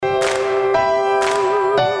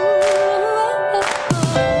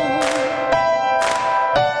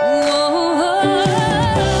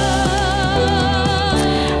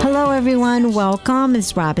welcome.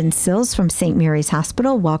 It's Robin Sills from St. Mary's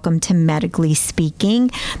Hospital. Welcome to Medically Speaking.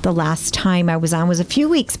 The last time I was on was a few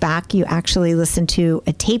weeks back. You actually listened to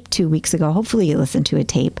a tape 2 weeks ago. Hopefully you listened to a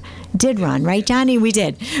tape. Did run, right, Johnny? We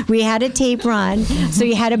did. We had a tape run. So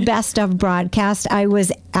you had a best of broadcast. I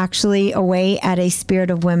was actually away at a Spirit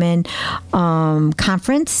of Women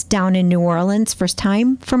conference down in New Orleans. First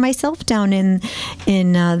time for myself down in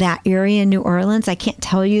that area in New Orleans. I can't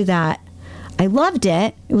tell you that I loved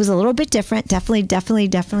it. It was a little bit different, definitely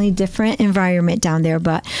different environment down there.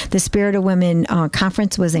 But the Spirit of Women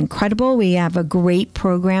conference was incredible. We have a great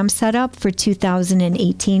program set up for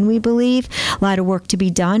 2018, we believe. A lot of work to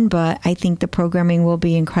be done, but I think the programming will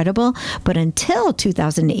be incredible. But until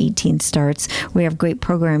 2018 starts, we have great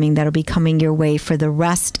programming that'll be coming your way for the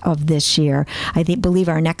rest of this year. I believe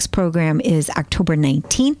our next program is October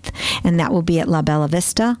 19th, and that will be at La Bella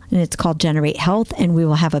Vista, and it's called Generate Health, and we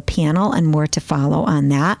will have a panel and more to follow on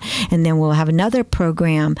that. And then we'll have another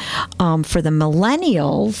program for the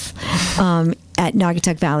millennials at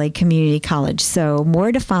Naugatuck Valley Community College. So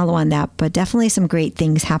more to follow on that, but definitely some great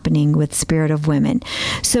things happening with Spirit of Women.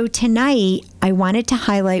 So tonight, I wanted to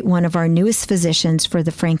highlight one of our newest physicians for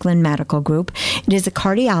the Franklin Medical Group. It is a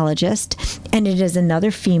cardiologist, and it is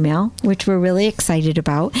another female, which we're really excited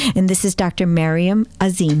about. And this is Dr. Mariam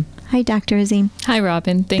Azim. Hi, Dr. Azim. Hi,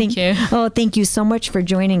 Robin. Thank you. Oh, thank you so much for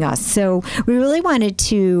joining us. So we really wanted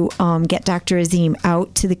to get Dr. Azim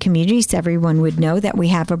out to the community so everyone would know that we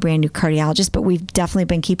have a brand new cardiologist, but we've definitely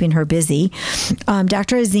been keeping her busy.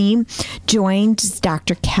 Dr. Azim joined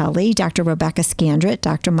Dr. Kelly, Dr. Rebecca Scandrett,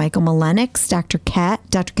 Dr. Michael Malenix, Dr.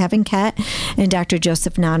 Kevin Kett, and Dr.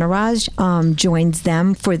 Joseph Nanaraj joins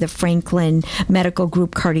them for the Franklin Medical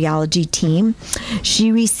Group cardiology team. She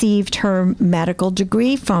received her medical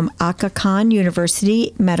degree from Aga Khan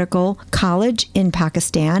University Medical College in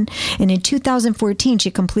Pakistan. And in 2014,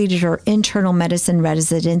 she completed her internal medicine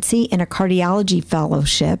residency and a cardiology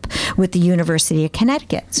fellowship with the University of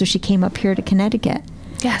Connecticut. So she came up here to Connecticut.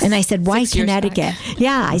 Yes. And I said, why Connecticut?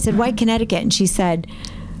 Yeah, I said, why Connecticut? And she said,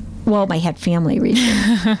 well, I had family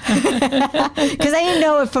reasons. Because I didn't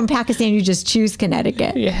know if from Pakistan you just choose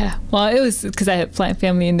Connecticut. Yeah. Well, it was because I had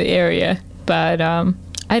family in the area, but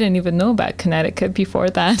I didn't even know about Connecticut before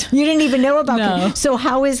that. You didn't even know about No. So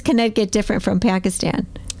how is Connecticut different from Pakistan?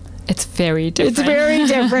 It's very different. It's very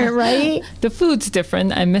different, right? The food's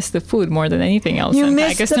different. I miss the food more than anything else You in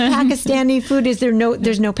miss Pakistan. the Pakistani food.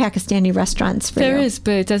 There's no Pakistani restaurants for you? There is,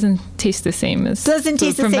 but it doesn't taste the same as Doesn't food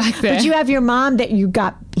taste the from same. back there. But you have your mom that you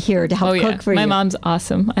got here to help cook for you. My mom's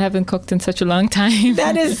awesome. I haven't cooked in such a long time.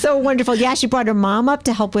 That is so wonderful. Yeah, she brought her mom up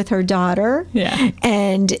to help with her daughter. Yeah.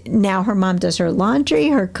 And now her mom does her laundry,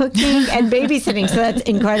 her cooking, and babysitting. So that's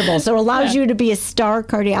incredible. So it allows you to be a star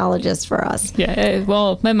cardiologist for us. Yeah.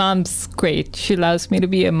 Well, my mom's great. She allows me to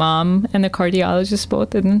be a mom and a cardiologist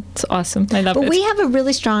both, and it's awesome. I love it. But we have a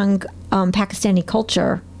really strong Pakistani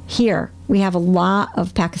culture here. We have a lot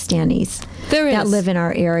of Pakistanis that live in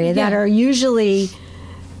our area that are usually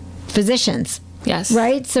physicians. Yes.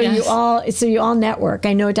 Right? So yes. you all network.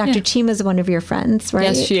 I know Dr. Chima is one of your friends, right?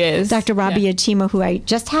 Yes, she is. Dr. Rabia Chima, who I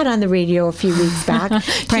just had on the radio a few weeks back,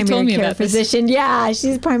 primary care physician. Yeah,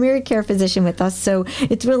 she's a primary care physician with us. So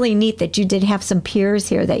it's really neat that you did have some peers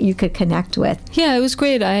here that you could connect with. Yeah, it was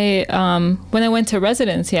great. When I went to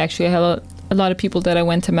residency, actually, I had a lot of people that I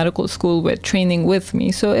went to medical school with training with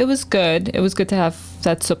me. So it was good. It was good to have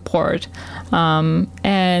that support.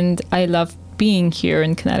 And I love being here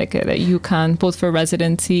in Connecticut at UConn, both for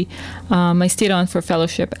residency. I stayed on for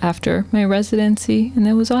fellowship after my residency, and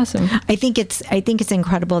it was awesome. I think it's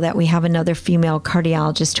incredible that we have another female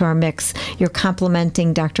cardiologist to our mix. You're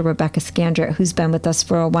complimenting Dr. Rebecca Scandrett, who's been with us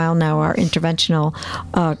for a while now, our interventional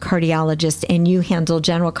cardiologist, and you handle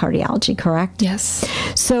general cardiology, correct? Yes.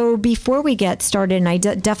 So before we get started, and I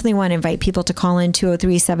definitely want to invite people to call in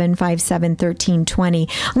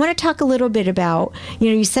 203-757-1320. I want to talk a little bit about,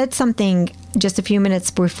 you said something just a few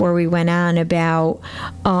minutes before we went on about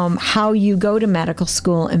how you go to medical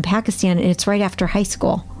school in Pakistan, and it's right after high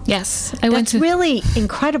school. Yes. That's really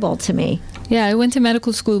incredible to me. Yeah, I went to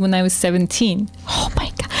medical school when I was 17. Oh, my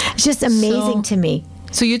God. It's just amazing to me.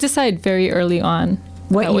 So you decide very early on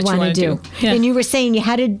what you want to do. Yeah. And you were saying you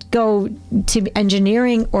had to go to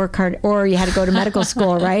engineering or you had to go to medical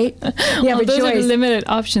school, right? You have a those choice. are the limited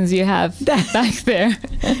options you have back there.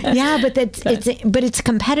 Yeah, but it's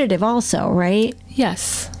competitive also, right?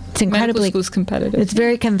 Yes. It's incredibly medical school's competitive. It's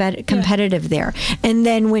very competitive there. And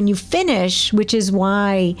then when you finish, which is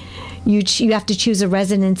why you have to choose a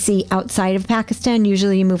residency outside of Pakistan.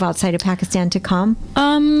 Usually you move outside of Pakistan to come.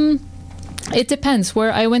 It depends.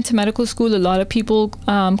 Where I went to medical school, a lot of people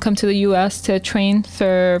come to the U.S. to train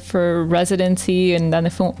for residency, and then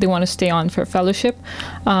if they want to stay on for fellowship.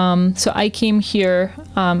 So I came here.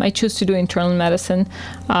 I chose to do internal medicine.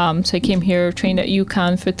 So I came here, trained at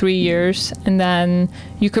UConn for 3 years, and then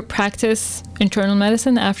you could practice internal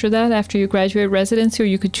medicine after that, after you graduate residency, or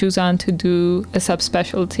you could choose on to do a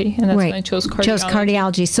subspecialty. And that's when I chose cardiology. Chose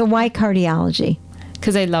cardiology. So why cardiology?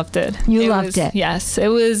 Because I loved it. You loved it? Yes. It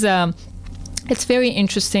was... it's very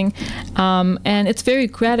interesting, and it's very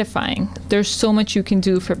gratifying. There's so much you can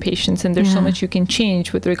do for patients, and there's so much you can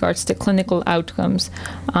change with regards to clinical outcomes.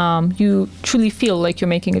 You truly feel like you're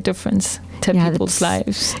making a difference to people's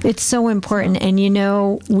lives. It's so important. And,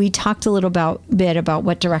 we talked a little bit about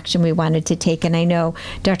what direction we wanted to take. And I know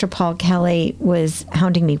Dr. Paul Kelly was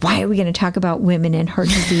hounding me. Why are we going to talk about women and heart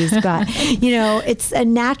disease? But, it's a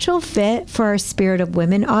natural fit for our Spirit of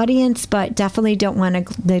Women audience, but definitely don't want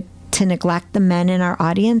to neglect the men in our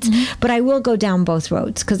audience. But I will go down both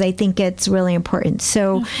roads because I think it's really important.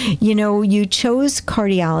 So, you chose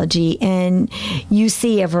cardiology and you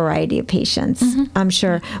see a variety of patients, I'm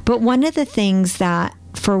sure. But one of the things that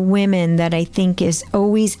for women that I think is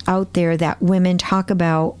always out there that women talk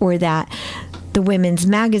about, or that the women's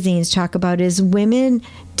magazines talk about, is women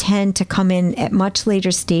tend to come in at much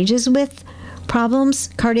later stages with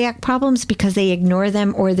cardiac problems, because they ignore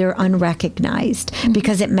them or they're unrecognized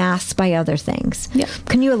because it masks by other things. Yeah.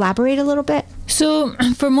 Can you elaborate a little bit? So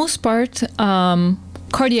for most part,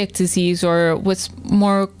 cardiac disease, or what's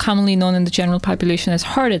more commonly known in the general population as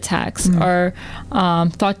heart attacks, are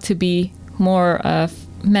thought to be more of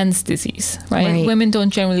men's disease, right? Women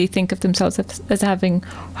don't generally think of themselves as having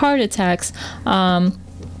heart attacks.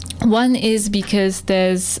 One is because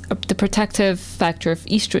there's the protective factor of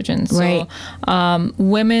estrogen. So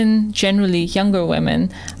women, generally younger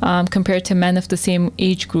women, compared to men of the same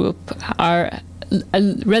age group, are a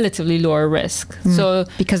relatively lower risk. So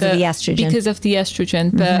because of the estrogen. Because of the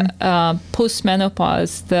estrogen. But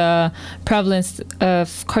post-menopause, the prevalence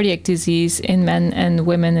of cardiac disease in men and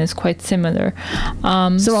women is quite similar.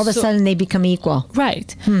 So all of a sudden they become equal.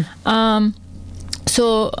 Right.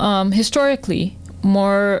 Historically,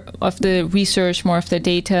 more of the research, more of the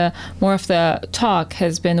data, more of the talk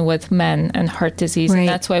has been with men and heart disease. And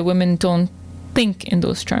that's why women don't think in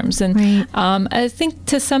those terms. And I think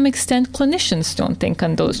to some extent clinicians don't think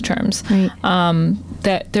on those terms.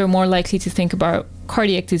 That they're more likely to think about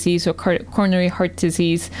cardiac disease or coronary heart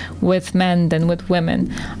disease with men than with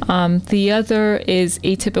women. The other is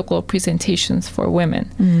atypical presentations for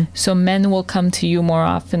women. So men will come to you more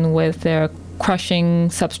often with their crushing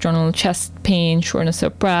substernal chest pain, shortness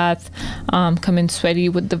of breath, come in sweaty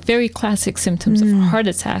with the very classic symptoms of a heart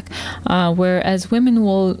attack, whereas women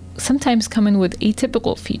will sometimes come in with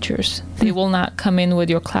atypical features. They will not come in with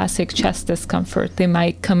your classic chest discomfort. They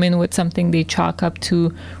might come in with something they chalk up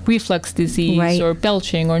to reflux disease or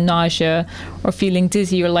belching or nausea or feeling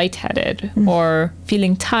dizzy or lightheaded or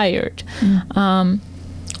feeling tired.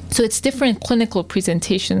 So it's different clinical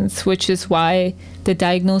presentations, which is why the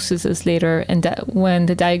diagnosis is later, and that when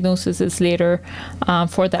the diagnosis is later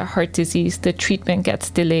for that heart disease, the treatment gets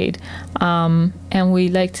delayed. And we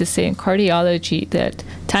like to say in cardiology that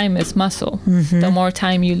time is muscle. The more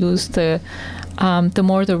time you lose, the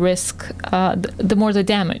more the risk, the more the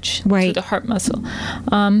damage to the heart muscle.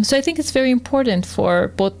 So I think it's very important for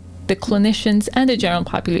both the clinicians and the general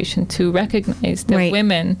population to recognize that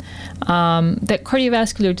women, that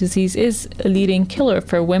cardiovascular disease is a leading killer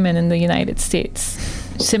for women in the United States,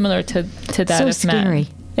 similar to that of men.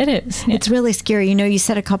 It is. It's really scary. You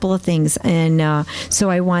said a couple of things, and so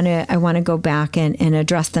I want to go back and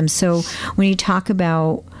address them. So when you talk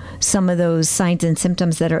about some of those signs and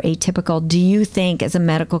symptoms that are atypical, do you think as a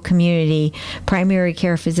medical community, primary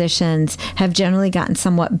care physicians have generally gotten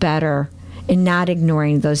somewhat better in not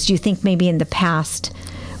ignoring those? Do you think maybe in the past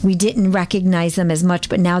we didn't recognize them as much,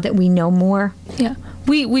 but now that we know more? Yeah,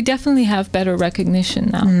 we definitely have better recognition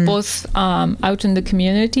now, both out in the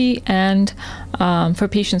community and for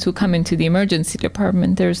patients who come into the emergency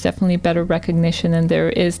department. There's definitely better recognition, and there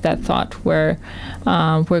is that thought where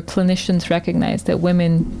clinicians recognize that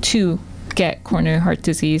women too get coronary heart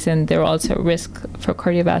disease, and they're also at risk for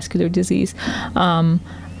cardiovascular disease.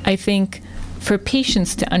 I think for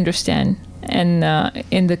patients to understand, and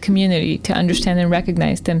in the community to understand and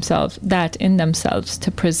recognize themselves, that in themselves, to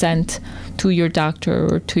present to your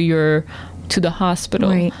doctor or to the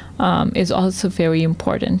hospital is also very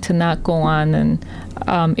important, to not go on and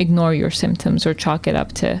ignore your symptoms or chalk it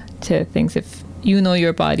up to things. If you know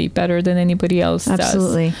your body better than anybody else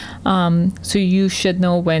does. So you should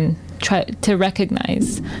know when try to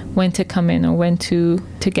recognize when to come in or when to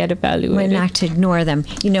get evaluated. When not to ignore them.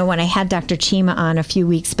 When I had Dr. Chima on a few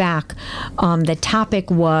weeks back, the topic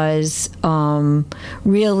was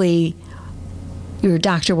really, Your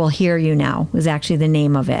Doctor Will Hear You Now, was actually the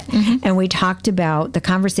name of it. And we talked about the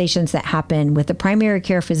conversations that happen with the primary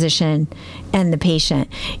care physician and the patient.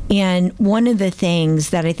 And one of the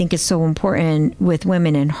things that I think is so important with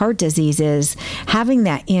women in heart disease is having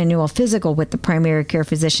that annual physical with the primary care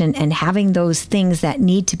physician and having those things that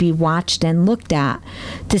need to be watched and looked at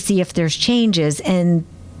to see if there's changes. And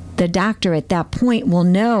the doctor at that point will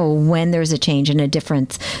know when there's a change and a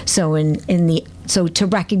difference. So to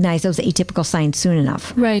recognize those atypical signs soon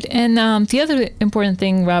enough. Right. And the other important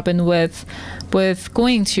thing, Robin, with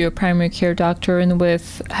going to your primary care doctor and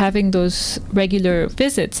with having those regular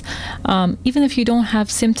visits, even if you don't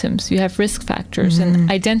have symptoms, you have risk factors,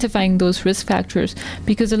 and identifying those risk factors,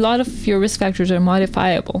 because a lot of your risk factors are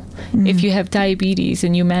modifiable. If you have diabetes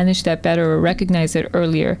and you manage that better or recognize it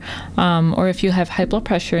earlier, or if you have high blood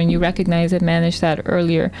pressure and you recognize and manage that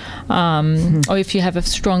earlier, or if you have a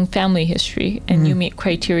strong family history and you meet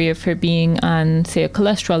criteria for being on, say, a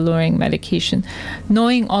cholesterol-lowering medication,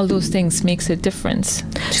 knowing all those things makes a difference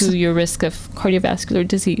to your risk of cardiovascular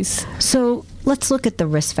disease. So let's look at the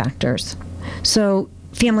risk factors. So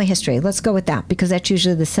family history, let's go with that, because that's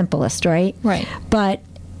usually the simplest, right? Right. But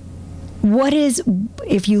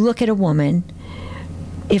if you look at a woman,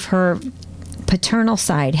 if her paternal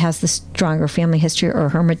side has the stronger family history or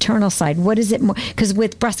her maternal side, what is it more? Because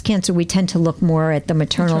with breast cancer, we tend to look more at the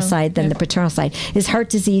maternal side than the paternal side. Is heart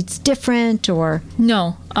disease different, or?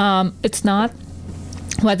 No, it's not.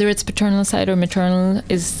 Whether it's paternal side or maternal,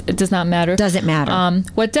 it does not matter. Doesn't matter.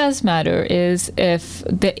 What does matter is if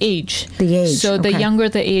the age. The age. So the younger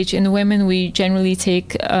the age, in women, we generally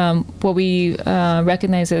take what we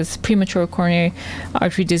recognize as premature coronary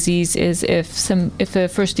artery disease is if a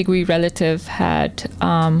first degree relative had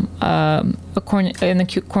an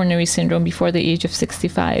acute coronary syndrome before the age of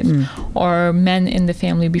 65, or men in the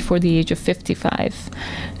family before the age of 55.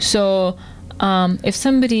 So if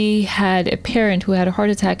somebody had a parent who had a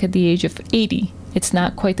heart attack at the age of 80, it's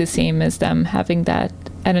not quite the same as them having that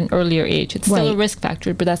at an earlier age. It's still a risk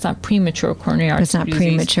factor, but that's not premature coronary artery disease. It's not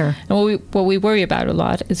premature. And what we worry about a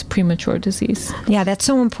lot is premature disease. Yeah, that's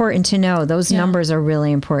so important to know. Those numbers are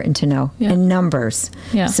really important to know. And numbers.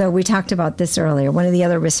 Yeah. So we talked about this earlier. One of the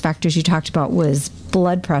other risk factors you talked about was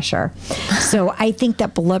blood pressure. So I think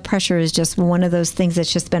that blood pressure is just one of those things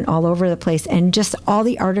that's just been all over the place. And just all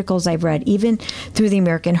the articles I've read, even through the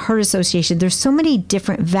American Heart Association, there's so many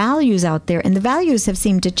different values out there, and the values have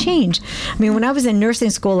seemed to change. I mean, when I was in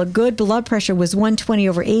nursing school, a good blood pressure was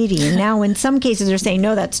 120/80, and now in some cases they're saying,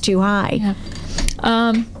 no, that's too high.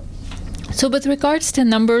 Yeah. So with regards to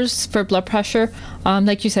numbers for blood pressure,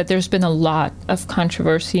 like you said, there's been a lot of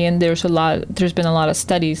controversy, and there's been a lot of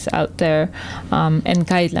studies out there and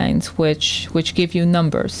guidelines which give you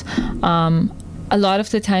numbers. A lot of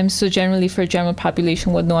the times, so generally for a general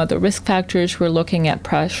population with no other risk factors, we're looking at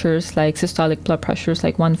pressures like systolic blood pressures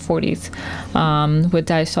like 140s, with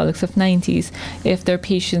diastolics of 90s. If they're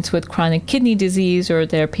patients with chronic kidney disease or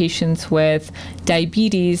they're patients with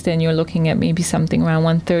diabetes, then you're looking at maybe something around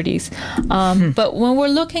 130s. But when we're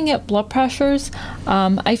looking at blood pressures,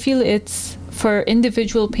 I feel it's, for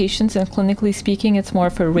individual patients and clinically speaking, it's more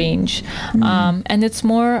of a range. And it's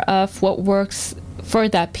more of what works for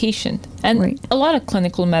that patient. And a lot of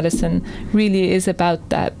clinical medicine really is about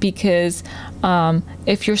that, because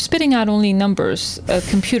if you're spitting out only numbers, a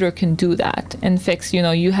computer can do that and fix,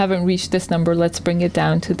 you haven't reached this number, let's bring it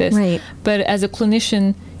down to this. Right. But as a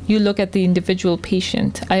clinician, you look at the individual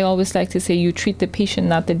patient. I always like to say you treat the patient,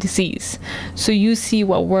 not the disease. So you see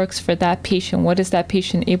what works for that patient. What is that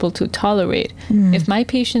patient able to tolerate? If my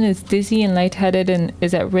patient is dizzy and lightheaded and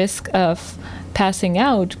is at risk of passing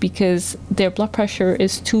out because their blood pressure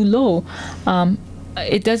is too low,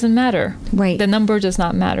 it doesn't matter. Right. The number does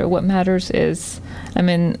not matter. What matters is,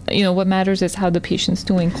 what matters is how the patient's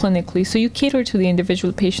doing clinically. So you cater to the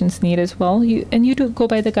individual patient's need as well. You do go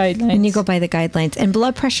by the guidelines. And you go by the guidelines. And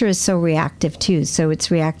blood pressure is so reactive too. So it's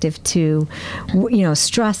reactive to,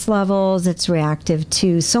 stress levels. It's reactive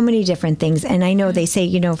to so many different things. And I know they say,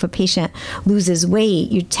 if a patient loses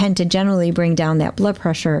weight, you tend to generally bring down that blood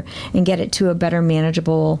pressure and get it to a better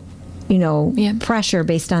manageable pressure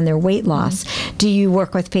based on their weight loss. Do you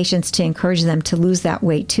work with patients to encourage them to lose that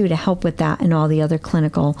weight too, to help with that and all the other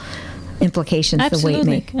clinical implications the weight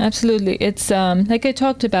make? Absolutely. It's like I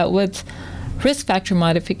talked about with risk factor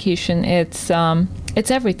modification, it's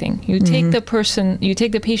everything. You take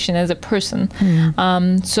the patient as a person.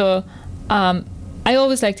 I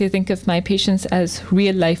always like to think of my patients as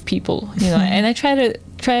real life people, and I try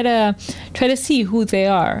to see who they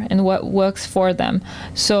are and what works for them.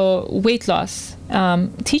 So weight loss,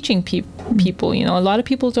 teaching people, a lot of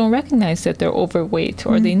people don't recognize that they're overweight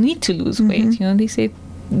or they need to lose weight. They say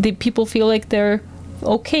people feel like they're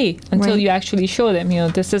okay until you actually show them,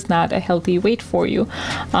 this is not a healthy weight for you.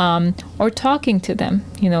 Or talking to them,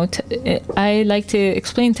 I like to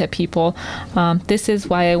explain to people, this is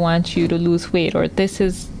why I want you to lose weight, or this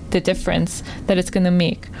is the difference that it's going to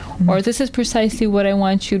make, or this is precisely what I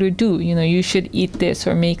want you to do. You should eat this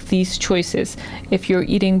or make these choices. If you're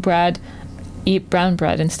eating bread, eat brown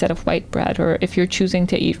bread instead of white bread, or if you're choosing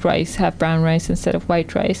to eat rice, have brown rice instead of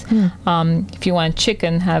white rice. If you want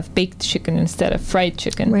chicken, have baked chicken instead of fried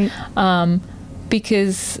chicken.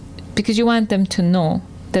 Because you want them to know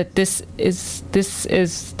that this is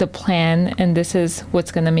the plan and this is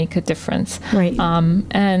what's going to make a difference.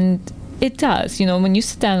 And it does. When you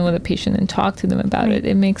sit down with a patient and talk to them about it,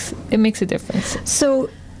 it makes a difference.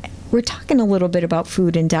 So we're talking a little bit about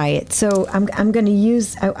food and diet. So I'm going to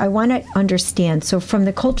use, I want to understand. So from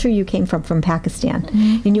the culture you came from Pakistan,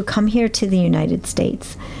 and you come here to the United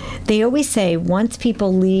States, they always say once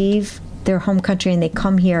people leave their home country and they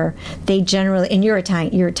come here, they generally, and you're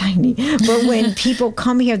tiny, but when people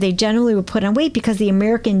come here, they generally will put on weight because the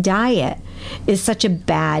American diet is such a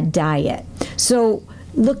bad diet. So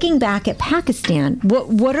looking back at Pakistan,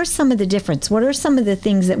 what are some of the difference? What are some of the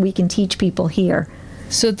things that we can teach people here?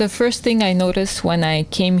 So the first thing I noticed when I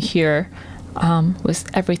came here was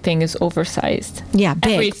everything is oversized. Yeah,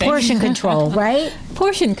 big. Everything. Portion control, right?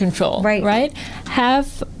 Portion control, right?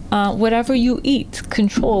 Have whatever you eat,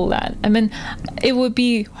 control that. I mean, it would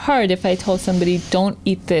be hard if I told somebody, don't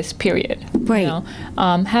eat this, period.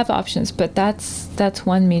 Have options, but that's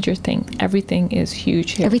one major thing. Everything is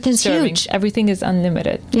huge here. Everything's huge. Everything is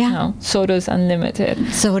unlimited. Soda's unlimited.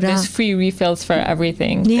 There's free refills for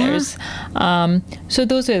everything. There's so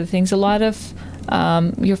those are the things. A lot of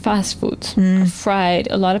your fast foods are fried.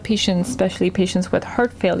 A lot of patients, especially patients with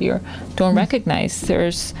heart failure, don't recognize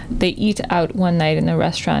they eat out one night in a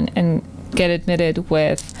restaurant and get admitted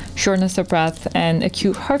with shortness of breath and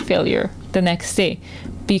acute heart failure the next day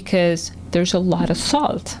because there's a lot of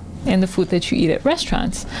salt in the food that you eat at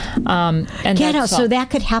restaurants. So that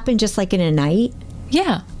could happen just like in a night?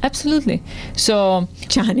 Yeah, absolutely. So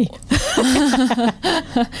Johnny.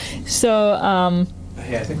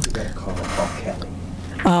 Hey, I think we got a call from Paul Kelly.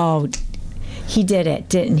 Oh, he did it,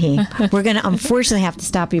 didn't he? We're going to unfortunately have to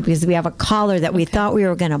stop you because we have a caller that we thought we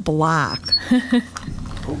were going to block.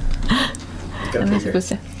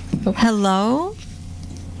 Hello?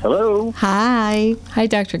 Hello. Hi. Hi,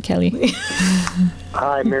 Dr. Kelly.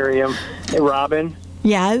 Hi, Miriam. Hey, Robin.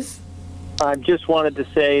 Yes? I just wanted to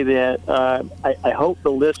say that I hope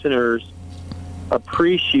the listeners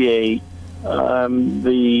appreciate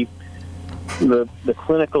the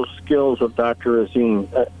clinical skills of Dr. Azim.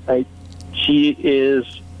 She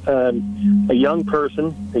is a young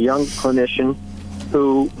person, a young clinician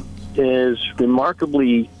who is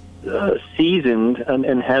remarkably seasoned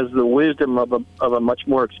and has the wisdom of a much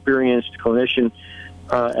more experienced clinician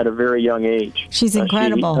at a very young age. She's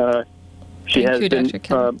incredible. She has been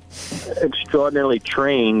extraordinarily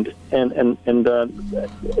trained and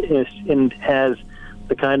has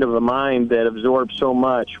the kind of a mind that absorbs so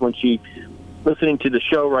much. When listening to the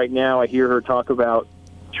show right now, I hear her talk about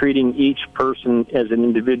treating each person as an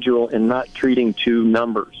individual and not treating to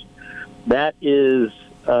numbers. That is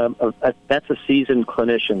that's a seasoned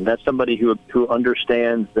clinician. That's somebody who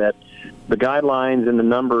understands that the guidelines and the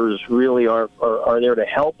numbers really are there to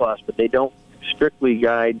help us, but they don't strictly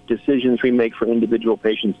guide decisions we make for individual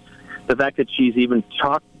patients. The fact that she's even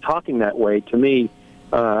talking that way, to me,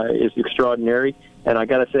 is extraordinary. And I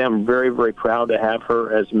got to say, I'm very, very proud to have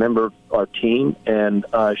her as a member of our team. And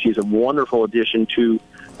she's a wonderful addition to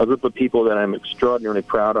a group of people that I'm extraordinarily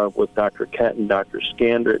proud of, with Dr. Ketton, Dr.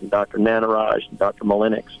 Skandrit, and Dr. Nanaraj, and Dr.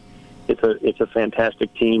 Malinix. It's a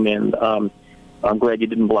fantastic team, and I'm glad you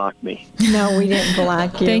didn't block me. No, we didn't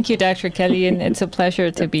block you. Thank you, Dr. Kelly, and it's a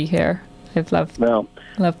pleasure to be here. I've loved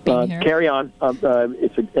being here. Carry on.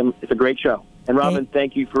 It's a great show. And Robin,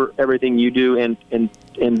 thank you for everything you do. And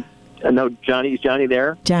I know Johnny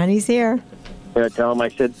there? Johnny's here. Tell him I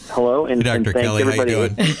said hello. And, hey, Dr. thank Kelly, everybody. how you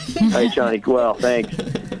doing? Hi, Johnny. Well, thanks.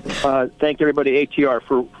 Thank everybody at ATR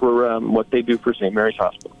for what they do for St. Mary's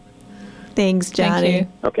Hospital. Thanks, Johnny. Thank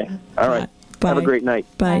you. Okay. All right. Bye. Have a great night.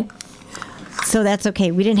 Bye. So that's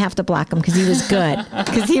okay. We didn't have to block him because he was good.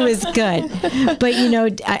 But,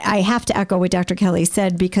 I have to echo what Dr. Kelly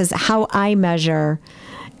said, because how I measure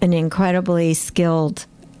an incredibly skilled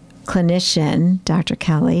clinician, Dr.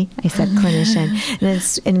 Kelly, I said clinician, and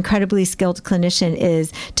it's incredibly skilled clinician,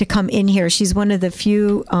 is to come in here. She's one of the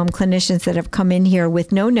few clinicians that have come in here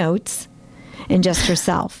with no notes and just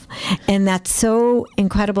herself. And that's so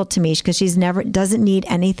incredible to me because she's doesn't need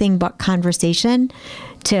anything but conversation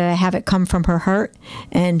to have it come from her heart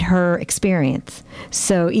and her experience.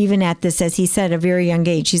 So even at this, as he said, a very young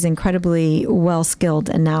age, she's incredibly well skilled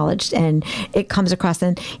and knowledgeable, and it comes across.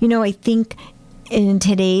 And, I think in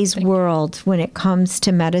today's world, when it comes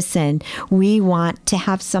to medicine, we want to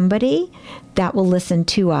have somebody that will listen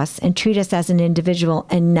to us and treat us as an individual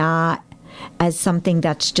and not as something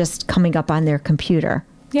that's just coming up on their computer.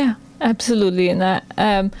 Yeah, absolutely. And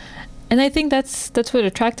I think that's what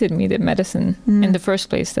attracted me to medicine in the first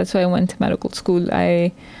place. That's why I went to medical school.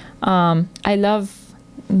 I love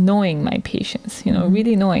knowing my patients,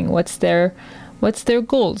 really knowing what's their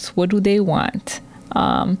goals, what do they want.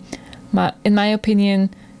 In my opinion,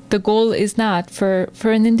 the goal is not for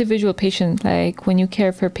an individual patient, like when you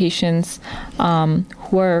care for patients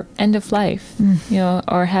who are end of life,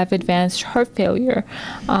 or have advanced heart failure.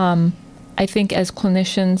 I think as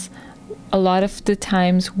clinicians, a lot of the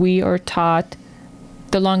times we are taught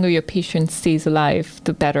the longer your patient stays alive,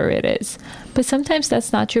 the better it is. But sometimes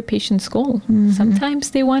that's not your patient's goal. Mm-hmm.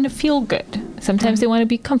 Sometimes they want to feel good. Sometimes they want to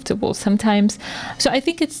be comfortable. So I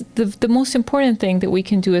think it's the most important thing that we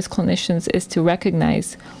can do as clinicians is to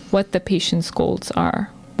recognize what the patient's goals are.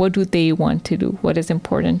 What do they want to do? What is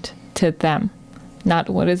important to them, not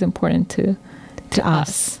what is important to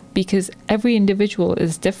us. Because every individual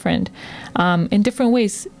is different in different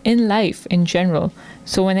ways in life in general.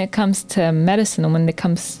 So when it comes to medicine and when it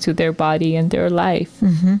comes to their body and their life,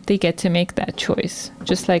 they get to make that choice,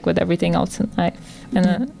 just like with everything else in life.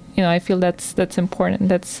 And I feel that's important.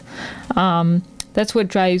 That's what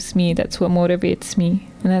drives me. That's what motivates me,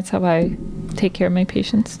 and that's how I take care of my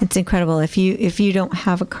patients. It's incredible. If you don't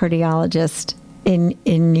have a cardiologist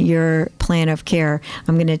in your plan of care,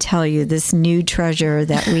 I'm going to tell you this new treasure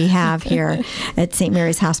that we have here at St.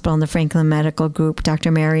 Mary's Hospital and the Franklin Medical Group, Dr.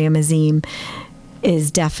 Maryam Azim,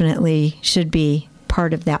 should be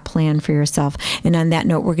part of that plan for yourself. And on that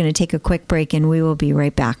note, we're going to take a quick break and we will be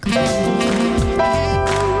right back.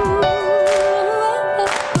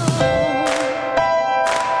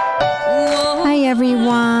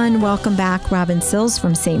 Everyone, welcome back. Robin Sills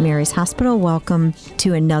from St. Mary's Hospital. Welcome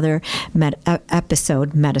to another episode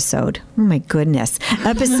of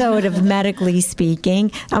Medically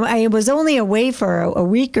Speaking. I was only away for a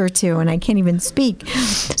week or two and I can't even speak.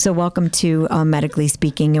 So welcome to Medically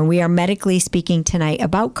Speaking. And we are medically speaking tonight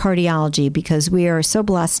about cardiology because we are so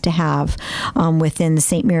blessed to have within the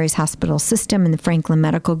St. Mary's Hospital system and the Franklin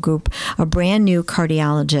Medical Group a brand new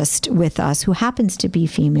cardiologist with us who happens to be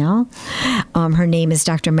female. Her name is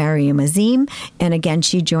Dr. Maryam Azim, and again,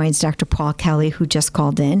 she joins Dr. Paul Kelly, who just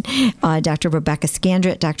called in, Dr. Rebecca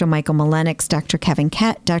Scandrett, Dr. Michael Malenix, Dr. Kevin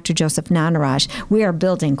Kett, Dr. Joseph Nanaraj. We are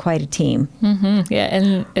building quite a team. Mm-hmm. Yeah,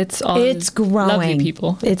 and it's growing. Lovely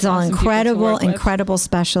people. It's all incredible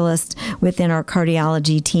specialists within our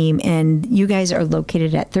cardiology team, and you guys are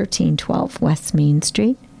located at 1312 West Main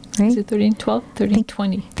Street, right? Is it 1312?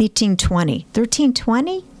 1320. 1320.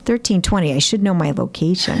 1320? 1320. I should know my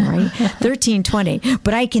location, right? 1320.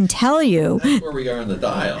 But I can tell you. That's where we are on the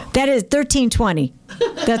dial. That is 1320.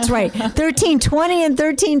 That's right. 1320 and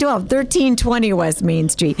 1312. 1320 West Main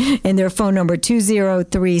Street. And their phone number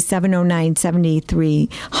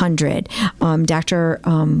 203-709-7300. Dr.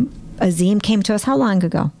 Azim came to us how long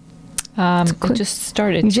ago? It just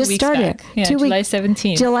started. You just started. Back. Yeah, July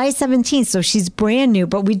 17th. July 17th. So she's brand new,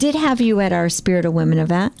 but we did have you at our Spirit of Women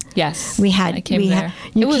event. Yes. I came there.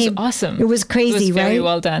 It was awesome. It was crazy, it was very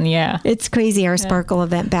well done, yeah. It's crazy, our Sparkle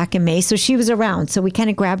event back in May. So she was around. So we kind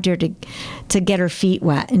of grabbed her to get her feet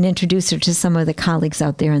wet and introduce her to some of the colleagues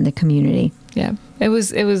out there in the community. Yeah. It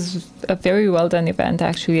was a very well done event,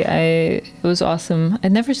 actually. It was awesome.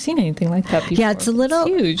 I'd never seen anything like that before. Yeah, it's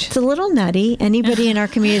huge. It's a little nutty. Anybody in our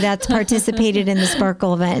community that's participated in the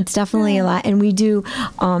Sparkle event, it's definitely a lot. And we do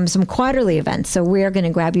some quarterly events. So we are going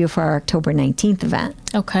to grab you for our October 19th event.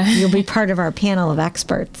 Okay. You'll be part of our panel of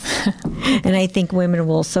experts. And I think women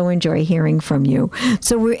will so enjoy hearing from you.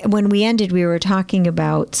 So when we ended, we were talking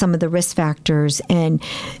about some of the risk factors, and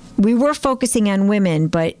we were focusing on women,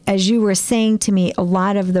 but as you were saying to me, a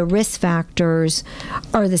lot of the risk factors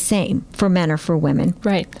are the same for men or for women.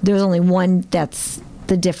 Right. There's only one that's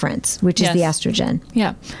the difference, which is the estrogen.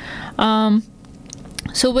 Yeah.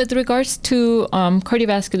 So with regards to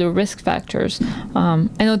cardiovascular risk factors, I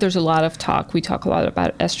know there's a lot of talk. We talk a lot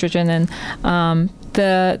about estrogen, and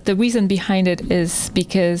the reason behind it is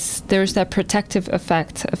because there's that protective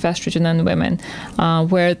effect of estrogen on women,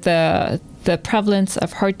 where the prevalence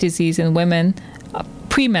of heart disease in women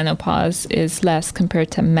pre-menopause is less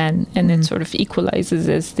compared to men, and it sort of equalizes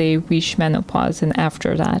as they reach menopause and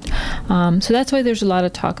after that. So that's why there's a lot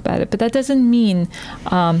of talk about it. But that doesn't mean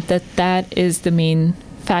that is the main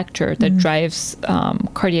factor that drives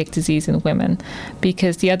cardiac disease in women,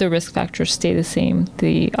 because the other risk factors stay the same.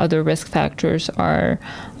 The other risk factors are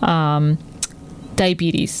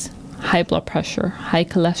diabetes, high blood pressure, high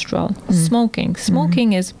cholesterol, smoking.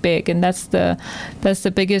 Smoking is big, and that's the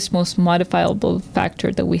biggest, most modifiable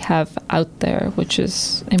factor that we have out there, which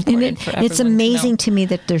is important for everyone. It's amazing to me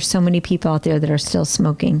that there's so many people out there that are still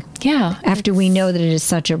smoking. Yeah. After we know that it is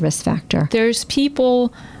such a risk factor. There's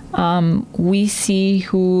people we see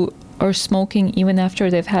who are smoking even after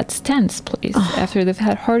they've had stents placed, after they've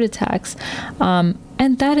had heart attacks.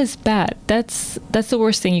 And that is bad. That's the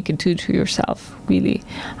worst thing you can do to yourself, really,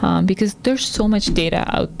 because there's so much data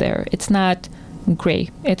out there. It's not gray.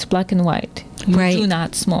 It's black and white. You do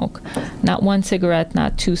not smoke. Not one cigarette,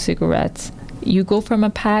 not two cigarettes. You go from a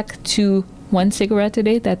pack to one cigarette a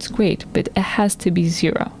day, that's great, but it has to be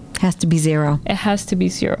zero. Has to be zero. It has to be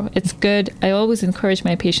zero. It's good. I always encourage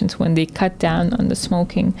my patients when they cut down on the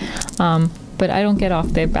smoking, but I don't get off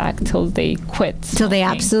their back till they quit smoking. Till they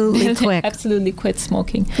absolutely quit. Absolutely quit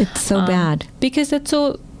smoking. It's so bad. Because that's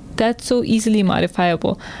so easily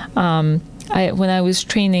modifiable. When I was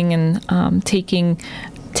training and taking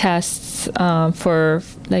tests for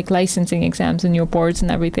like licensing exams and your boards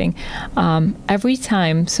and everything, every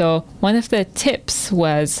time, so one of the tips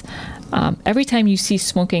was, every time you see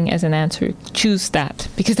smoking as an answer, choose that,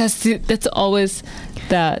 because that's always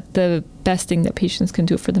the best thing that patients can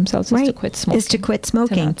do for themselves, is to quit smoking. Is to quit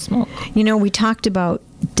smoking. To not smoke. You know, we talked about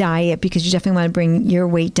diet, because you definitely want to bring your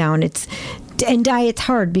weight down. And diet's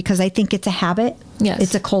hard because I think it's a habit. Yes.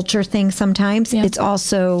 It's a culture thing sometimes. Yeah. It's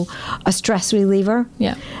also a stress reliever.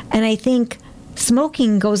 Yeah. And I think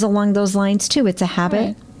smoking goes along those lines too. It's a habit.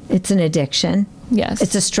 Right. It's an addiction. Yes.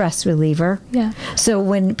 It's a stress reliever. Yeah. So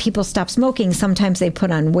when people stop smoking, sometimes they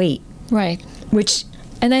put on weight. Right.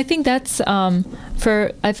 And I think that's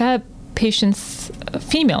I've had patients,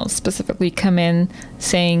 females specifically, come in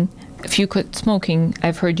saying, if you quit smoking,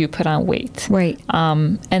 I've heard you put on weight. Right.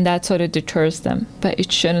 And that sort of deters them. But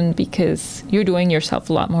it shouldn't, because you're doing yourself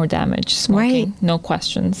a lot more damage smoking. Right. No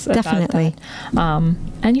questions Definitely. about that.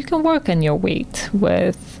 And you can work on your weight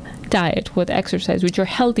with diet, with exercise, which are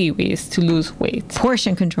healthy ways to lose weight.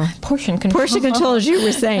 Portion control. Portion control. Portion control, as you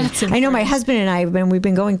were saying. I know my husband and I, when we've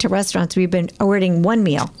been going to restaurants, we've been ordering one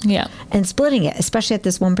meal. Yeah. And splitting it, especially at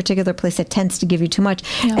this one particular place that tends to give you too much.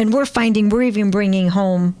 Yeah. And we're finding we're even bringing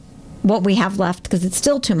home what we have left because it's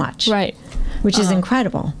still too much. Right. Which is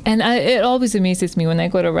incredible. And it always amazes me when I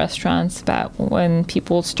go to restaurants, that when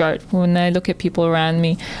I look at people around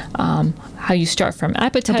me, how you start from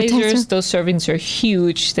appetizers, those servings are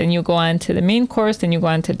huge. Then you go on to the main course, then you go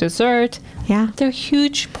on to dessert. Yeah. They're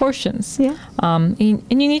huge portions. Yeah. And you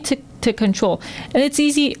need to control. And it's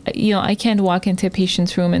easy, I can't walk into a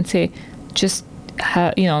patient's room and say, just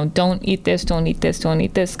don't eat this, don't eat this, don't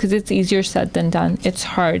eat this, because it's easier said than done. It's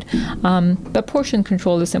hard. But portion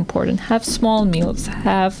control is important. Have small meals.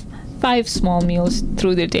 Have 5 small meals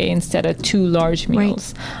through the day instead of 2 large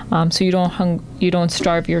meals. Right. So you don't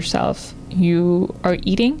starve yourself. You are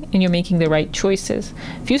eating and you're making the right choices.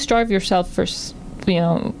 If you starve yourself for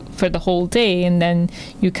the whole day, and then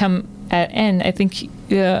you come at end, I think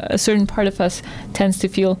a certain part of us tends to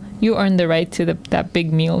feel you earn the right to that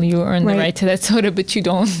big meal, you earn the right to that soda, but you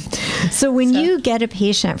don't. So when you get a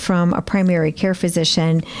patient from a primary care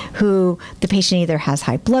physician who the patient either has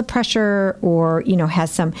high blood pressure or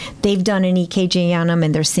they've done an EKG on them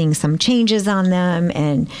and they're seeing some changes on them,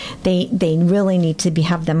 and they really need to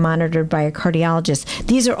have them monitored by a cardiologist,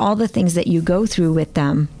 these are all the things that you go through with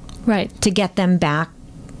them, right, to get them back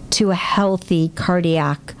to a healthy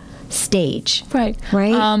cardiac stage. Right.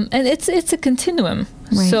 And it's a continuum.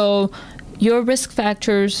 Right. So your risk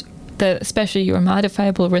factors, especially your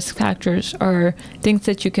modifiable risk factors, are things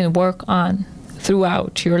that you can work on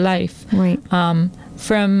throughout your life. Right.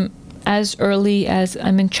 From as early as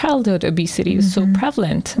childhood obesity is so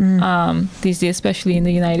prevalent these days, especially in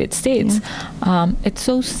the United States. Yeah. It's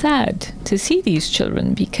so sad to see these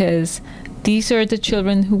children, because these are the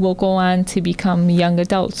children who will go on to become young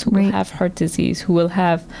adults, who will have heart disease, who will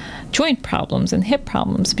have joint problems and hip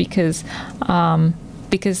problems, because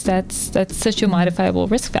because that's such a modifiable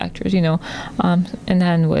risk factors, you know. And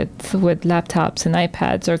then with laptops and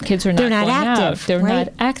iPads, our kids are not They're not going active, out. They're right?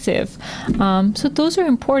 not active. So those are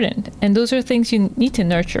important, and those are things you need to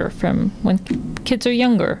nurture from when kids are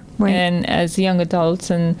younger, Right. and as young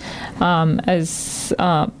adults, and as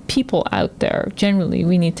people out there. Generally,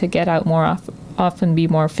 we need to get out more often, be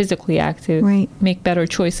more physically active, Right. make better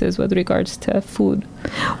choices with regards to food.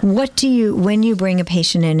 What do you, when you bring a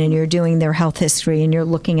patient in and you're doing their health history and you're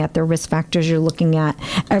looking at their risk factors, you're looking at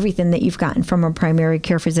everything that you've gotten from a primary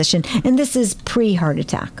care physician, and this is pre-heart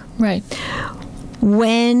attack. Right.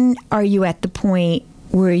 When are you at the point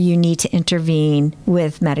where you need to intervene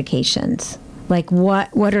with medications? Like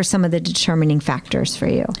what are some of the determining factors for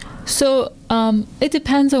you? So it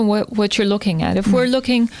depends on what you're looking at. If we're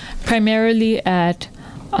looking primarily at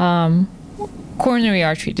coronary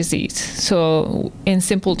artery disease, so in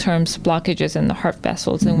simple terms, blockages in the heart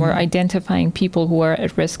vessels, and we're identifying people who are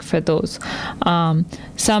at risk for those.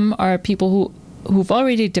 Some are people who've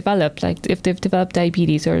already developed, like if they've developed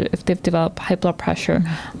diabetes or if they've developed high blood pressure,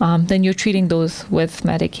 then you're treating those with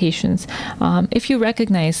medications. If you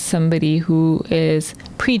recognize somebody who is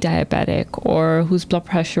pre-diabetic or whose blood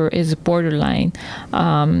pressure is borderline,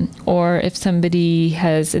 or if somebody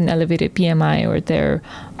has an elevated BMI or they're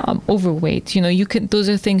overweight, you know, you can. Those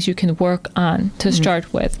are things you can work on to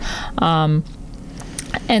start with.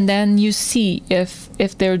 And then you see if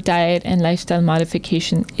their diet and lifestyle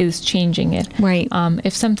modification is changing it. Right.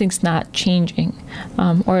 If something's not changing,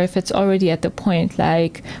 or if it's already at the point,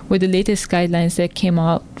 like with the latest guidelines that came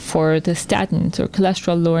out for the statins or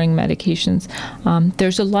cholesterol-lowering medications,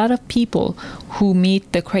 there's a lot of people who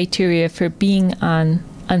meet the criteria for being on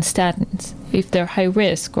statins, if they're high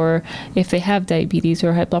risk or if they have diabetes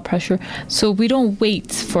or high blood pressure. So we don't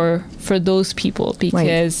wait for those people,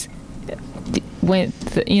 because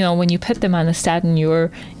when you put them on a statin, you're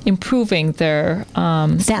improving their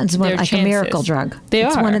Statins their like chances. a miracle drug.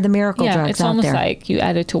 It's one of the miracle drugs it's out almost there. like you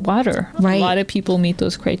add it to water. Right. A lot of people meet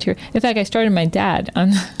those criteria. In fact, I started my dad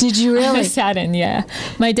on Did you on really? a statin. Yeah,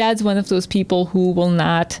 my dad's one of those people who will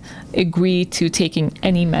not agree to taking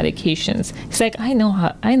any medications. He's like, I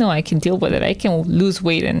know I can deal with it. I can lose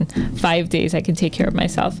weight in 5 days. I can take care of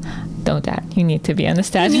myself. Don't, Dad. You need to be on a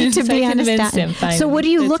statin. You need to So be I on a convinced statin. him, fine. So what do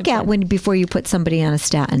you It's look at important. before you put somebody on a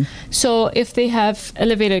statin? So if they have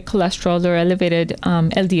elevated cholesterol or elevated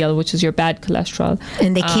LDL, which is your bad cholesterol,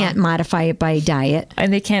 And they can't modify it by diet.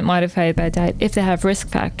 and they can't modify it by diet, if they have risk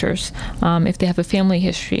factors, if they have a family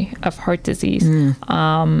history of heart disease,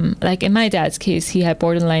 like in my dad's case, he had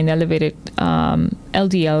borderline elevated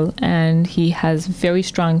LDL, and he has very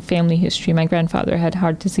strong family history. My grandfather had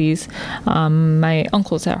heart disease. My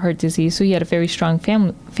uncles had heart disease, so he had a very strong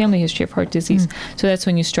family history of heart disease. So that's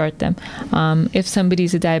when you start them. If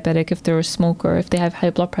somebody's a diabetic, if they're a smoker, if they have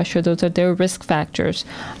high blood pressure, those are their risk factors,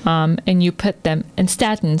 and you put them. And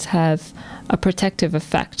statins have a protective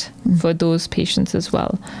effect for those patients as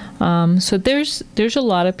well. So there's a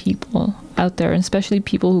lot of people out there, and especially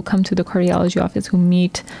people who come to the cardiology office who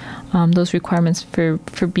meet those requirements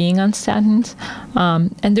for being on statins.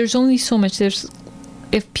 And there's only so much.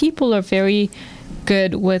 If people are very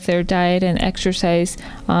good with their diet and exercise,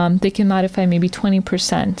 they can modify maybe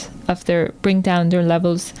 20% of bring down their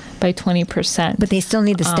levels by 20%. But they still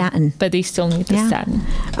need the statin. But they still need the Yeah. statin.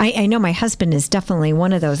 I know my husband is definitely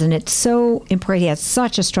one of those, and it's so important. He has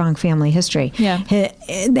such a strong family history. Yeah.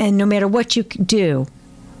 And no matter what you do,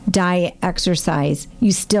 diet, exercise,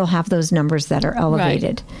 you still have those numbers that are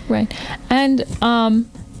elevated. Right. And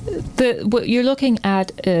what you're looking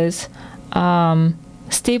at is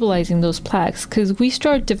stabilizing those plaques, because we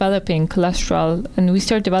start developing cholesterol and we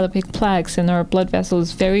start developing plaques in our blood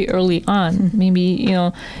vessels very early on, maybe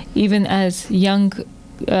even as young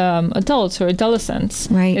adults or adolescents,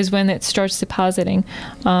 Right. is when it starts depositing.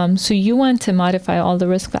 So you want to modify all the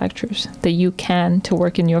risk factors that you can to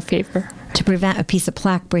work in your favor. To prevent a piece of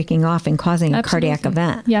plaque breaking off and causing a cardiac Absolutely.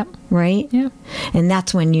 event. Yeah. Right? Yeah. And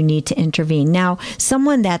that's when you need to intervene. Now,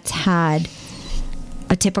 someone that's had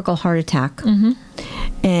a typical heart attack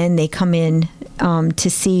and they come in to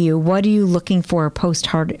see you, what are you looking for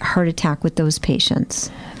post-heart attack with those patients?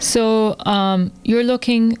 So you're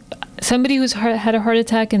looking, somebody who's had a heart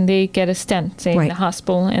attack and they get a stent, say, in Right. the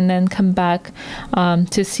hospital, and then come back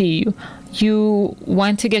to see you. You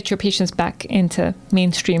want to get your patients back into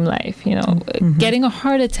mainstream life. Getting a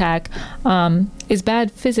heart attack is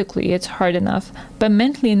bad physically. It's hard enough. But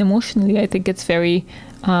mentally and emotionally, I think it's very,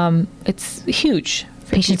 it's huge.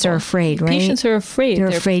 for Patients people. are afraid, right? Patients are afraid. They're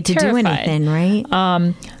afraid to do terrified. anything, right?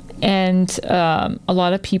 And a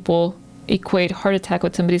lot of people equate heart attack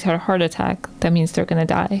with somebody's had a heart attack, that means they're going to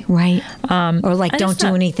die. Right. Or like, and don't it's do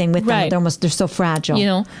not- anything with right. them. They're so fragile. You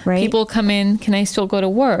know, right? people come in, can I still go to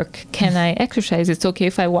work? Can I exercise? It's okay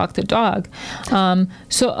if I walk the dog.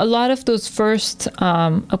 So a lot of those first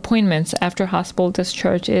appointments after hospital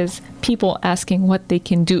discharge is people asking what they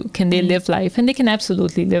can do. Can they live life? And they can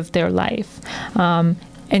absolutely live their life.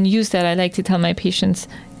 And use that. I like to tell my patients,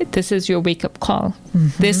 this is your wake-up call.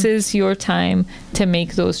 Mm-hmm. This is your time to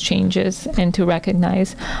make those changes and to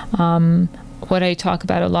recognize. What I talk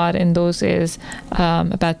about a lot in those is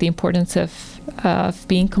about the importance of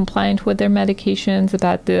being compliant with their medications,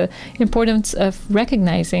 about the importance of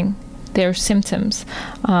recognizing their symptoms.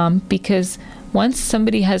 Because once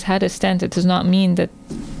somebody has had a stent, it does not mean that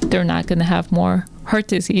they're not going to have more heart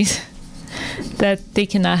disease. That they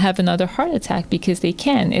cannot have another heart attack, because they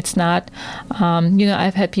can. It's not,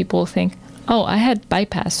 I've had people think, oh, I had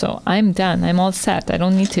bypass, so I'm done. I'm all set. I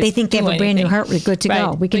don't need to. They think they have a brand new heart. We're good to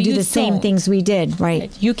go. Right. We can But do you the same don't. things we did. Right.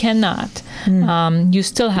 You cannot. You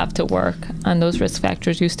still have to work on those risk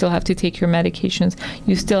factors. You still have to take your medications.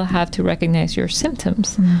 You still have to recognize your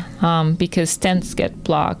symptoms, because stents get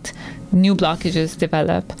blocked, new blockages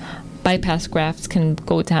develop. Bypass grafts can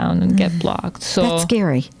go down and get blocked. So That's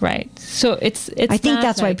scary. Right. So it's I think not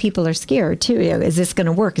that's why like- people are scared too. Is this going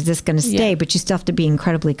to work? Is this going to stay? Yeah. But you still have to be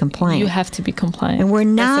incredibly compliant. You have to be compliant. and we're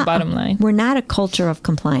not. That's the bottom line. We're not a culture of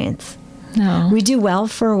compliance. No. We do well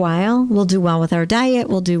for a while. We'll do well with our diet.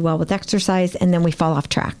 We'll do well with exercise, and then we fall off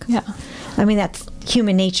track. Yeah. I mean, that's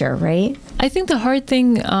human nature, right? I think the hard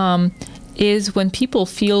thing is when people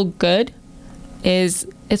feel good,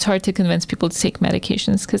 it's hard to convince people to take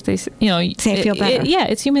medications, because they, Say, I feel better.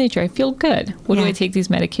 It's human nature. I feel good. What do Yeah. I take these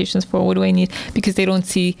medications for? What do I need? Because they don't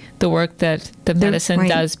see the work that the medicine right.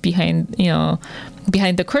 does behind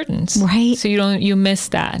the curtains. Right. So you miss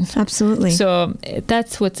that. Absolutely. So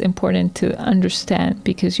that's what's important to understand,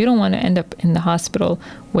 because you don't want to end up in the hospital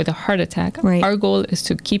with a heart attack. Right. Our goal is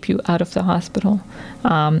to keep you out of the hospital.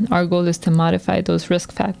 Our goal is to modify those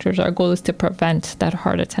risk factors. Our goal is to prevent that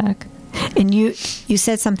heart attack. And you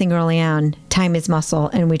said something early on, time is muscle,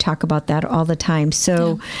 and we talk about that all the time.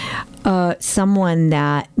 So someone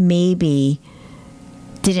that maybe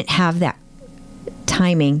didn't have that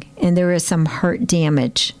timing and there is some heart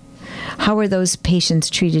damage, how are those patients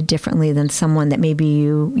treated differently than someone that maybe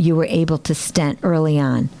you were able to stent early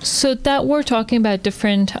on? So that we're talking about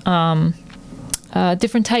different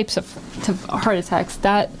types of heart attacks.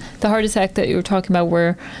 That the heart attack that you were talking about,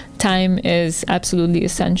 where time is absolutely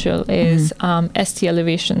essential, is ST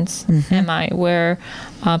elevations, MI, where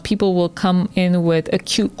people will come in with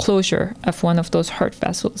acute closure of one of those heart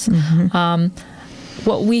vessels.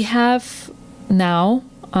 What we have now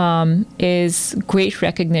is great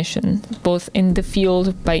recognition, both in the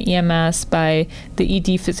field by EMS, by the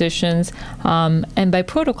ED physicians, and by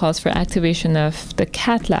protocols for activation of the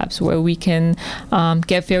cath labs, where we can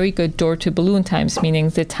get very good door-to-balloon times, meaning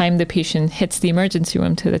the time the patient hits the emergency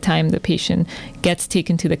room to the time the patient gets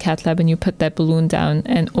taken to the cath lab, and you put that balloon down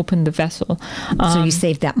and open the vessel. So you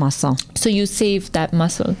save that muscle. So you save that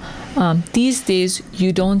muscle. These days,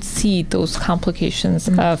 you don't see those complications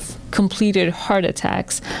of completed heart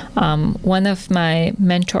attacks. One of my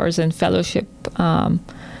mentors in fellowship,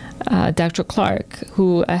 Dr. Clark,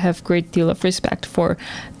 who I have a great deal of respect for,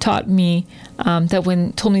 told me that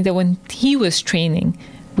when he was training,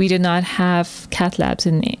 we did not have cath labs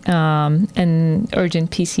and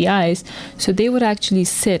urgent PCIs, so they would actually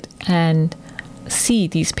sit and see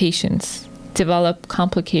these patients develop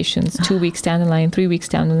complications 2 weeks down the line, 3 weeks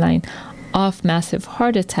down the line, of massive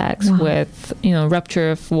heart attacks with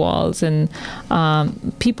rupture of walls and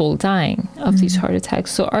people dying of these heart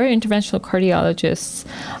attacks. So our interventional cardiologists,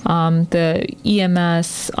 the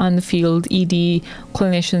EMS on the field, ED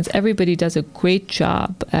clinicians, everybody does a great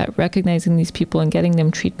job at recognizing these people and getting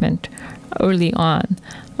them treatment early on.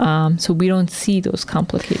 So we don't see those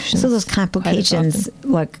complications. So those complications,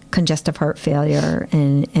 like congestive heart failure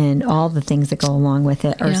and all the things that go along with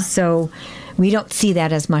it, are so we don't see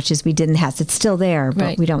that as much as we did in the past. It's still there,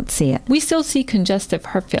 but we don't see it. We still see congestive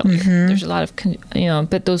heart failure. There's a lot of,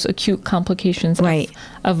 but those acute complications of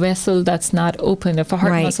a vessel that's not open, of a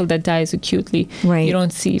heart muscle that dies acutely, you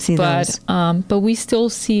don't see. But we still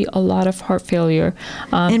see a lot of heart failure.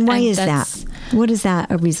 And why is that? What is that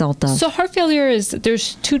a result of? So heart failure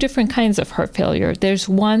there's two different kinds of heart failure. There's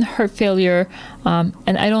one heart failure,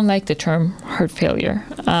 and I don't like the term heart failure.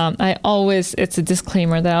 It's a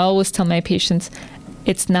disclaimer that I always tell my patients,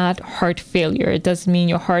 it's not heart failure. It doesn't mean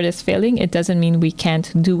your heart is failing. It doesn't mean we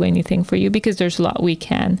can't do anything for you, because there's a lot we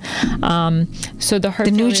can. So the heart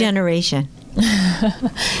failure, new generation.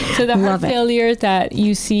 So the heart Love it. failure that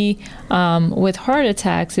you see with heart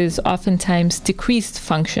attacks is oftentimes decreased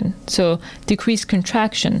function, so decreased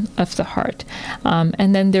contraction of the heart.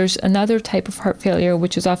 And then there's another type of heart failure,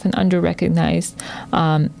 which is often under-recognized,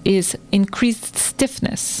 is increased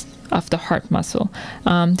stiffness of the heart muscle.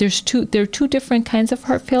 There are two different kinds of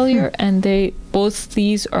heart failure, and both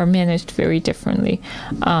these are managed very differently.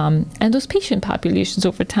 And those patient populations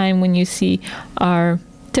over time, when you see, are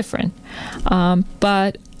different.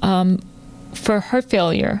 But for heart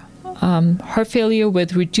failure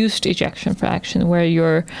with reduced ejection fraction, where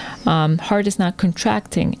your heart is not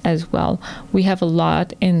contracting as well, we have a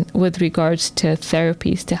lot with regards to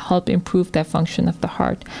therapies to help improve that function of the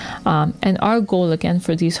heart. And our goal, again,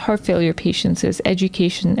 for these heart failure patients is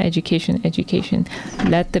education.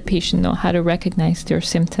 Let the patient know how to recognize their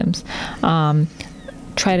symptoms.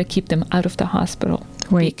 Try to keep them out of the hospital.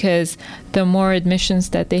 Right. Because the more admissions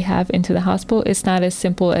that they have into the hospital, it's not as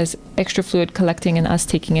simple as extra fluid collecting and us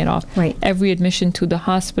taking it off. Right. Every admission to the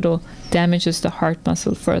hospital damages the heart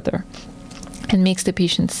muscle further and makes the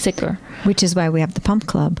patient sicker. Which is why we have the pump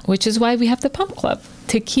club. Which is why we have the pump club,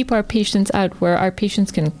 to keep our patients out, where our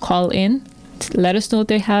patients can call in, let us know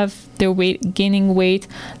they're gaining weight,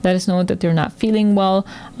 let us know that they're not feeling well,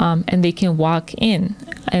 and they can walk in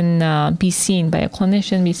and be seen by a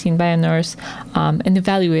clinician, be seen by a nurse, and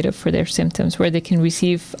evaluated for their symptoms, where they can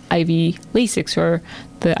receive IV Lasix or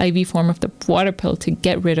the IV form of the water pill to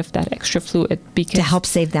get rid of that extra fluid. Because, to help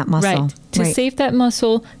save that muscle. Right. To save that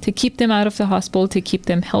muscle, to keep them out of the hospital, to keep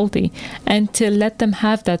them healthy, and to let them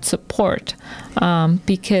have that support,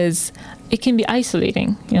 because it can be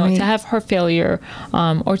isolating, Right. to have heart failure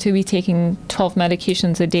or to be taking 12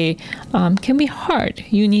 medications a day can be hard.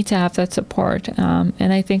 You need to have that support.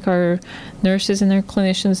 And I think our nurses and our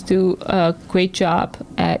clinicians do a great job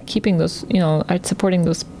at keeping those, at supporting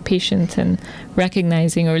those patients and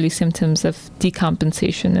recognizing early symptoms of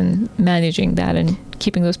decompensation and managing that and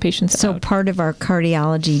keeping those patients So out. part of our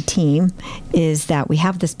cardiology team is that we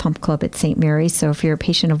have this pump club at St. Mary's. So if you're a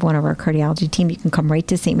patient of one of our cardiology team, you can come right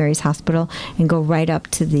to St. Mary's Hospital and go right up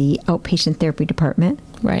to the outpatient therapy department.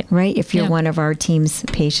 Right. Right? If you're Yeah. one of our team's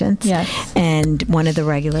patients. Yes. And one of the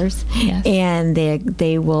regulars. Yes. And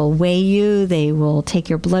they will weigh you, they will take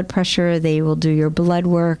your blood pressure, they will do your blood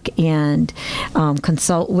work and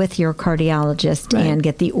consult with your cardiologist Right. and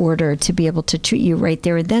get the order to be able to treat you right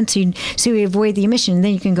there and then. So you avoid the admission and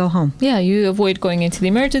then you can go home. Yeah, you avoid going into the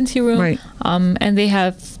emergency room. Right. And they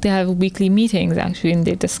have weekly meetings, actually, and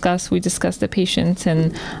we discuss the patients,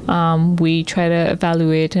 and we try to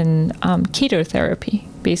evaluate and cater therapy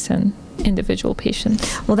based on individual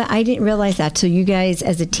patients. Well, I didn't realize that. So you guys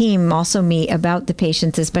as a team also meet about the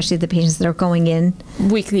patients, especially the patients that are going in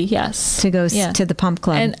Weekly, yes. to go Yeah. to the pump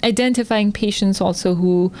club. And identifying patients also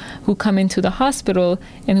who come into the hospital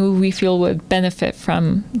and who we feel would benefit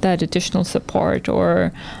from that additional support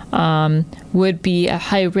or would be a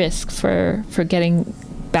high risk for getting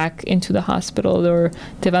back into the hospital or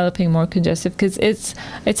developing more congestive, because it's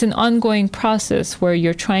an ongoing process where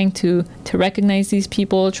you're trying to recognize these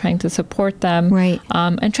people, trying to support them, Right.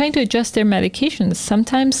 And trying to adjust their medications.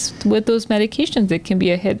 Sometimes with those medications, it can be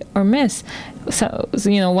a hit or miss. So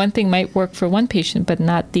one thing might work for one patient, but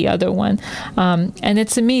not the other one. And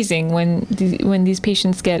it's amazing when these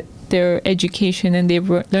patients get their education and they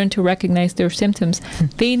learn to recognize their symptoms.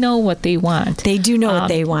 They know what they want. They do know what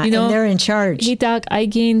they want, and they're in charge. Hey, doc, I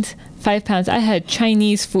gained 5 pounds. I had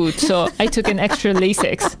Chinese food, so I took an extra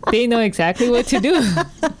Lasix. They know exactly what to do.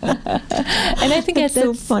 And I think That's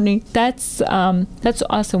so funny. That's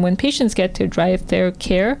awesome when patients get to drive their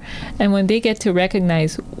care, and when they get to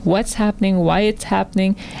recognize what's happening, why it's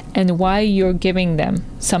happening, and why you're giving them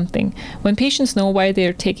something. When patients know why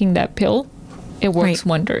they're taking that pill, it works Right.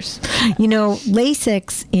 wonders.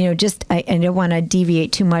 Lasix, I don't want to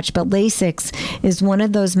deviate too much, but Lasix is one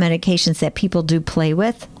of those medications that people do play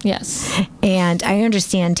with. Yes. And I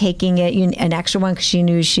understand taking it, an extra one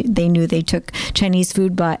because they knew they took Chinese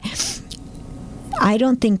food, but I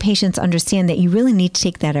don't think patients understand that you really need to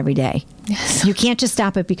take that every day. Yes. You can't just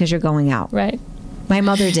stop it because you're going out. Right. My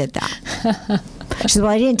mother did that. She said,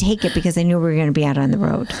 well, I didn't take it because I knew we were going to be out on the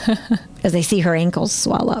road. As I see her ankles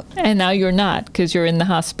swell up. And now you're not, because you're in the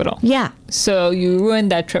hospital. Yeah. So you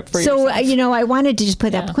ruined that trip for yourself. So, I wanted to just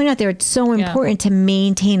put that point out there. It's so important to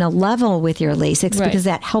maintain a level with your Lasix because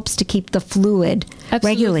that helps to keep the fluid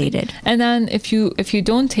regulated. And then if you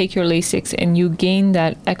don't take your Lasix and you gain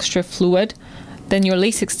that extra fluid, then your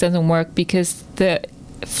Lasix doesn't work because the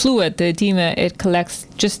fluid, the edema, it collects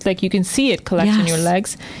just like you can see it collects in your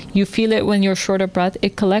legs. You feel it when you're short of breath.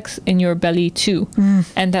 It collects in your belly too.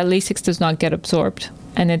 And that Lasix does not get absorbed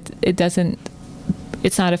and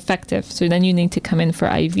it's not effective. So then you need to come in for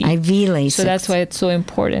IV. IV Lasix. So that's why it's so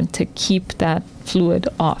important to keep that fluid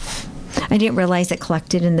off. I didn't realize it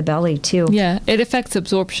collected in the belly too. Yeah, it affects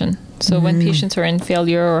absorption. So when patients are in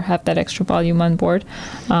failure or have that extra volume on board,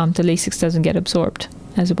 the Lasix doesn't get absorbed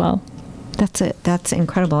as well. That's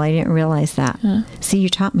incredible. I didn't realize that. Yeah. See, you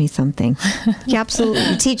taught me something. You're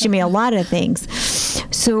teaching me a lot of things.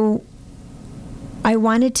 So I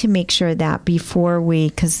wanted to make sure that before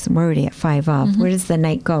because we're already at 5 up, where does the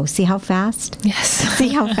night go? See how fast? Yes. See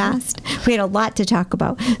how fast? We had a lot to talk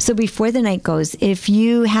about. So before the night goes, if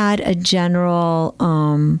you had a general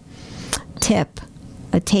tip,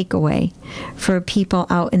 a takeaway for people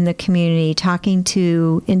out in the community, talking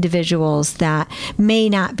to individuals that may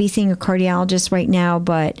not be seeing a cardiologist right now,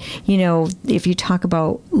 but, if you talk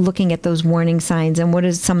about looking at those warning signs and what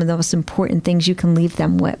is some of the most important things you can leave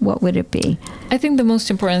them with, what would it be? I think the most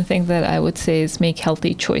important thing that I would say is make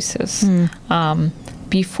healthy choices.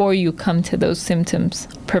 Before you come to those symptoms,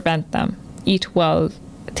 prevent them. Eat well,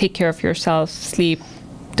 take care of yourself, sleep,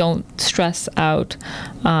 don't stress out,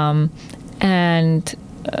 and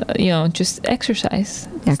just exercise.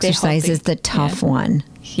 Exercise is the tough one.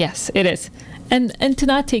 Yes, it is, and to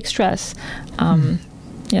not take stress. So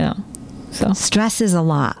stress is a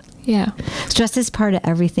lot. Yeah, stress is part of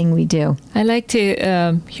everything we do. I like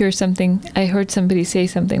to hear something. I heard somebody say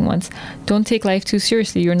something once. Don't take life too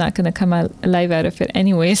seriously. You're not going to come alive out of it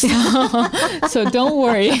anyways. So don't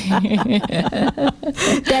worry.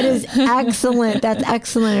 That is excellent. That's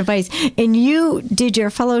excellent advice. And you did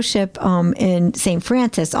your fellowship in St.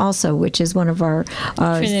 Francis also, which is one of our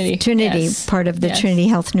Trinity yes. part of the yes. Trinity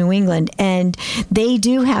Health New England. And they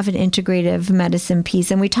do have an integrative medicine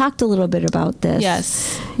piece. And we talked a little bit about this.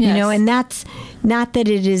 Yes. And that's not that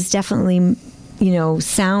it is definitely,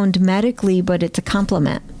 sound medically, but it's a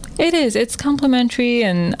complement. It is. It's complementary,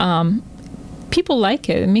 and people like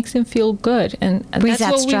it. It makes them feel good, and brings that's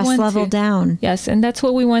that what stress we want level down. Yes, and that's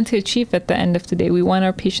what we want to achieve at the end of the day. We want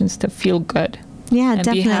our patients to feel good. Yeah, and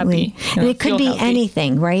definitely. Be happy, and it could be healthy.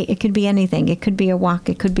 Anything, right? It could be anything. It could be a walk.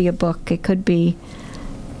 It could be a book. It could be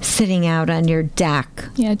sitting out on your deck.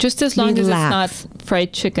 Yeah, just as long as it's not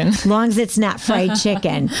fried chicken. As long as it's not fried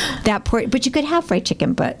chicken. But you could have fried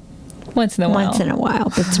chicken, but once in a while.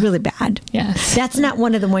 But it's really bad. Yes. That's not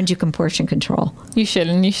one of the ones you can portion control. You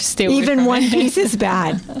shouldn't. You should stay away Even from one it. piece is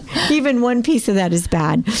bad. Even one piece of that is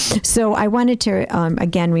bad. So I wanted to,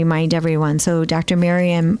 again, remind everyone. So Dr.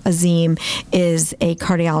 Maryam Azim is a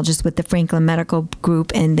cardiologist with the Franklin Medical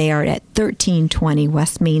Group, and they are at 1320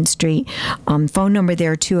 West Main Street. Phone number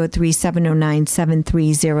there,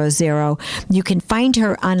 203-709-7300. You can find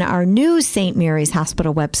her on our new St. Mary's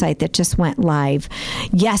Hospital website that just went live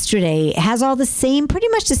yesterday. It has all pretty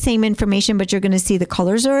much the same information, but you're going to see the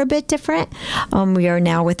colors are a bit different. We are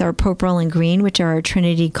now with our purple and green, which are our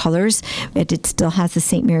Trinity colors. It still has the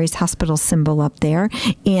St. Mary's Hospital symbol up there.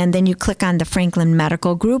 And then you click on the Franklin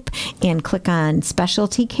Medical Group and click on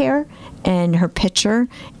specialty care, and her picture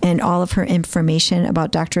and all of her information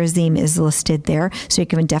about Dr. Azim is listed there. So you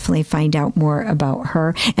can definitely find out more about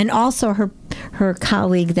her. And also her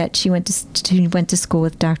colleague that she went to school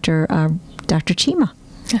with, Dr. Chima.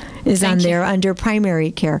 Is on there under primary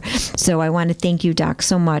care. So I want to thank you, Doc,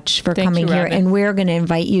 so much for coming here. And we're going to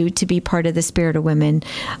invite you to be part of the Spirit of Women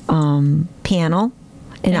panel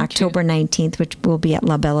in October 19th, which will be at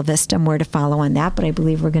La Bella Vista. More to follow on that, but I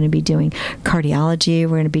believe we're going to be doing cardiology, we're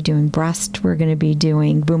going to be doing breast, we're going to be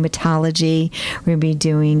doing rheumatology, we're going to be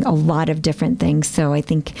doing a lot of different things. So I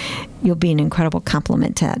think you'll be an incredible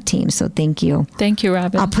compliment to that team. So thank you. Thank you,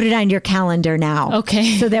 Robin. I'll put it on your calendar now.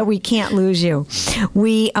 Okay. So that we can't lose you.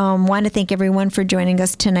 We want to thank everyone for joining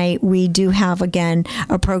us tonight. We do have, again,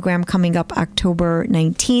 a program coming up October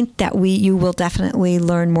 19th that you will definitely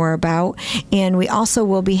learn more about. And we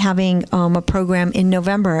also will be having a program in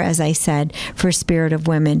November, as I said, for Spirit of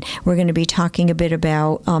Women. We're going to be talking a bit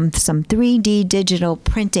about some 3D digital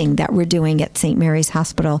printing that we're doing at St. Mary's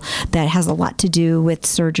Hospital that has a lot to do with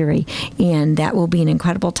surgery. And that will be an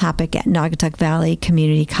incredible topic at Naugatuck Valley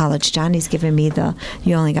Community College. Johnny's giving me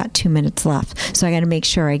you only got 2 minutes left. So I got to make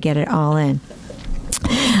sure I get it all in.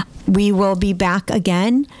 We will be back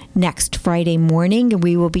again next Friday morning, and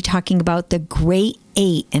we will be talking about the great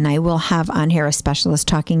 8, and I will have on here a specialist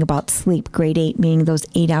talking about sleep. Grade 8 meaning those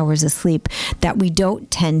 8 hours of sleep that we don't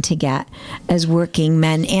tend to get as working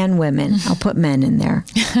men and women. I'll put men in there.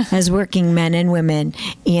 As working men and women,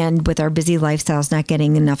 and with our busy lifestyles, not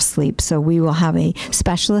getting enough sleep. So we will have a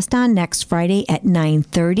specialist on next Friday at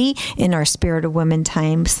 9:30 in our Spirit of Women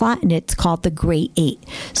time slot, and it's called the Great 8.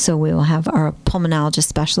 So we will have our pulmonologist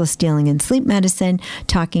specialist dealing in sleep medicine,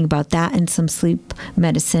 talking about that and some sleep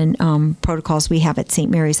medicine protocols we have at St.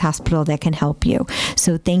 Mary's Hospital that can help you.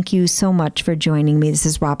 So thank you so much for joining me. This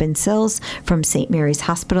is Robin Sills from St. Mary's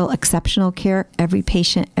Hospital. Exceptional care, every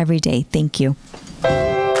patient, every day. Thank you.